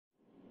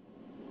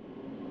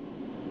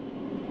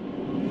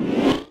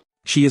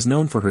She is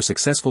known for her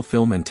successful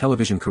film and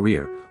television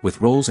career, with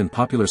roles in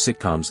popular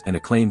sitcoms and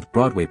acclaimed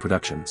Broadway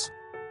productions.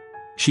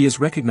 She is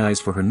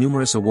recognized for her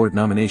numerous award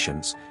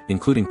nominations,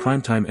 including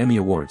Primetime Emmy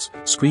Awards,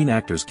 Screen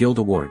Actors Guild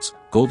Awards,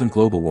 Golden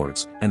Globe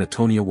Awards, and a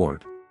Tony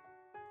Award.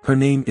 Her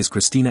name is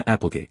Christina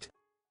Applegate.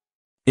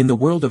 In the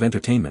world of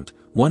entertainment,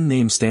 one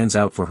name stands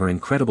out for her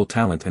incredible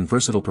talent and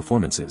versatile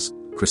performances: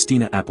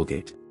 Christina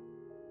Applegate.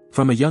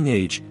 From a young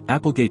age,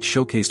 Applegate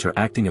showcased her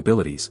acting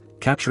abilities,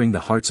 capturing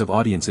the hearts of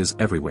audiences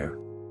everywhere.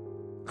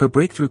 Her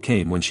breakthrough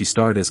came when she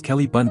starred as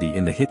Kelly Bundy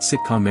in the hit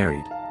sitcom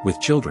Married, with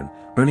Children,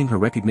 earning her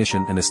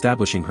recognition and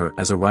establishing her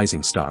as a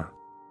rising star.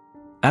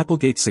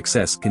 Applegate's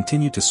success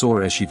continued to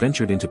soar as she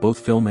ventured into both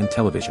film and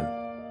television.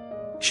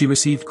 She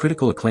received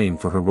critical acclaim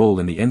for her role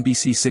in the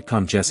NBC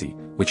sitcom Jessie,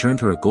 which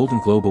earned her a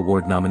Golden Globe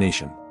Award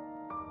nomination.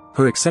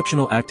 Her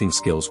exceptional acting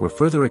skills were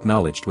further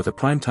acknowledged with a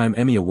Primetime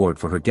Emmy Award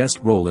for her guest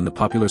role in the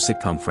popular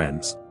sitcom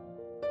Friends.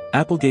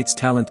 Applegate's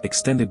talent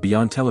extended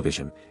beyond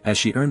television, as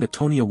she earned a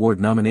Tony Award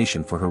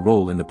nomination for her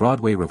role in the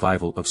Broadway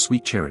revival of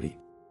Sweet Charity.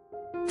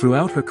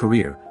 Throughout her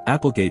career,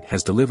 Applegate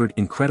has delivered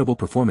incredible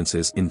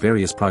performances in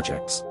various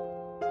projects.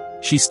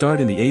 She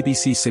starred in the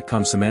ABC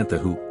sitcom Samantha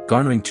Who,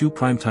 garnering 2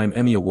 Primetime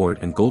Emmy Award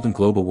and Golden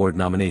Globe Award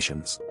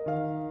nominations.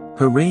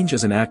 Her range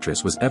as an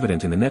actress was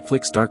evident in the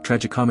Netflix dark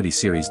tragicomedy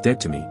series Dead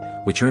to Me,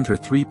 which earned her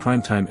 3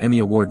 Primetime Emmy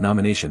Award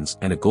nominations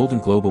and a Golden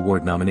Globe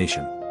Award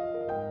nomination.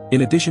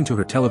 In addition to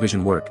her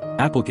television work,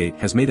 Applegate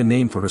has made a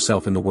name for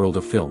herself in the world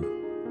of film.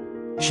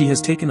 She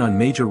has taken on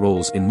major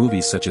roles in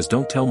movies such as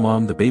Don't Tell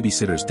Mom the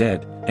Babysitter's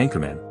Dead,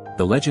 Anchorman,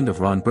 The Legend of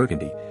Ron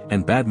Burgundy,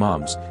 and Bad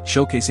Moms,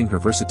 showcasing her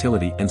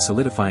versatility and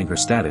solidifying her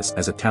status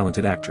as a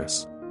talented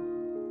actress.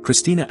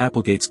 Christina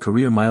Applegate's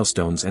career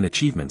milestones and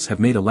achievements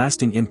have made a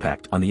lasting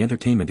impact on the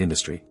entertainment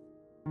industry.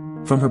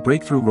 From her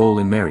breakthrough role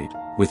in Married,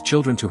 with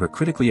Children to her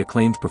critically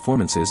acclaimed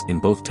performances in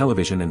both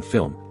television and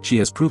film, she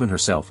has proven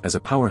herself as a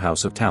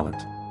powerhouse of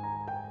talent.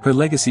 Her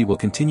legacy will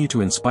continue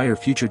to inspire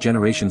future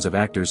generations of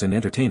actors and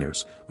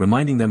entertainers,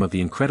 reminding them of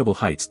the incredible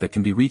heights that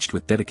can be reached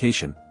with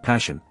dedication,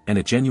 passion, and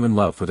a genuine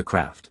love for the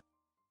craft.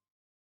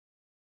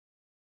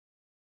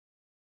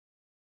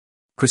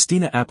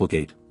 Christina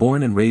Applegate,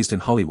 born and raised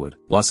in Hollywood,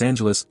 Los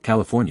Angeles,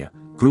 California,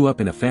 grew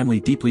up in a family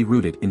deeply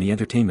rooted in the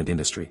entertainment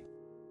industry.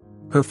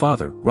 Her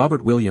father,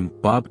 Robert William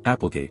 "Bob"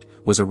 Applegate,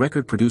 was a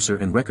record producer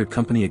and record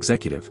company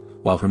executive,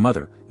 while her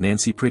mother,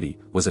 Nancy Pretty,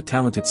 was a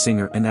talented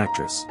singer and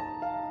actress.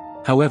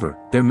 However,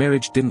 their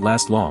marriage didn't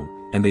last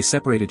long, and they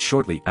separated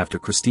shortly after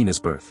Christina's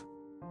birth.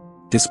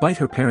 Despite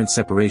her parents'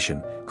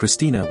 separation,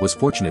 Christina was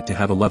fortunate to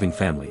have a loving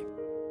family.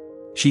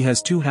 She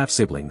has 2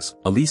 half-siblings,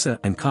 Elisa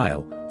and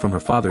Kyle, from her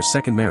father's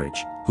second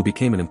marriage, who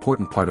became an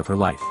important part of her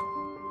life.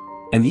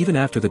 And even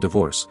after the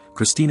divorce,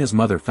 Christina's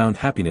mother found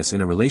happiness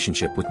in a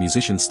relationship with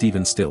musician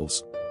Stephen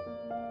Stills.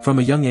 From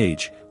a young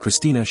age,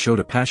 Christina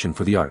showed a passion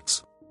for the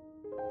arts.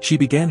 She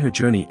began her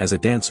journey as a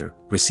dancer,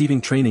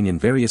 receiving training in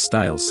various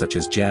styles such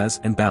as jazz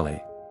and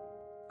ballet.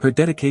 Her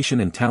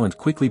dedication and talent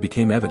quickly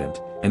became evident,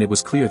 and it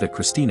was clear that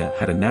Christina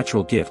had a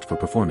natural gift for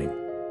performing.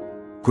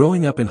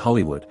 Growing up in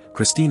Hollywood,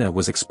 Christina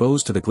was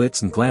exposed to the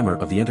glitz and glamour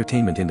of the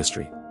entertainment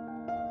industry.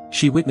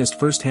 She witnessed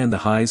firsthand the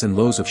highs and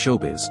lows of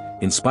showbiz,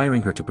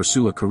 inspiring her to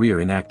pursue a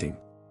career in acting.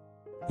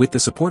 With the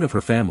support of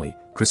her family,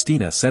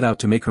 Christina set out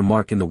to make her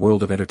mark in the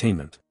world of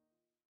entertainment.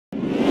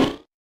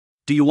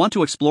 Do you want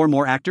to explore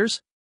more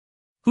actors?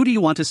 Who do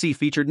you want to see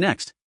featured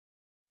next?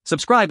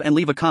 Subscribe and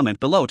leave a comment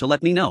below to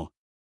let me know.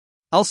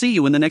 I'll see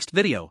you in the next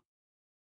video.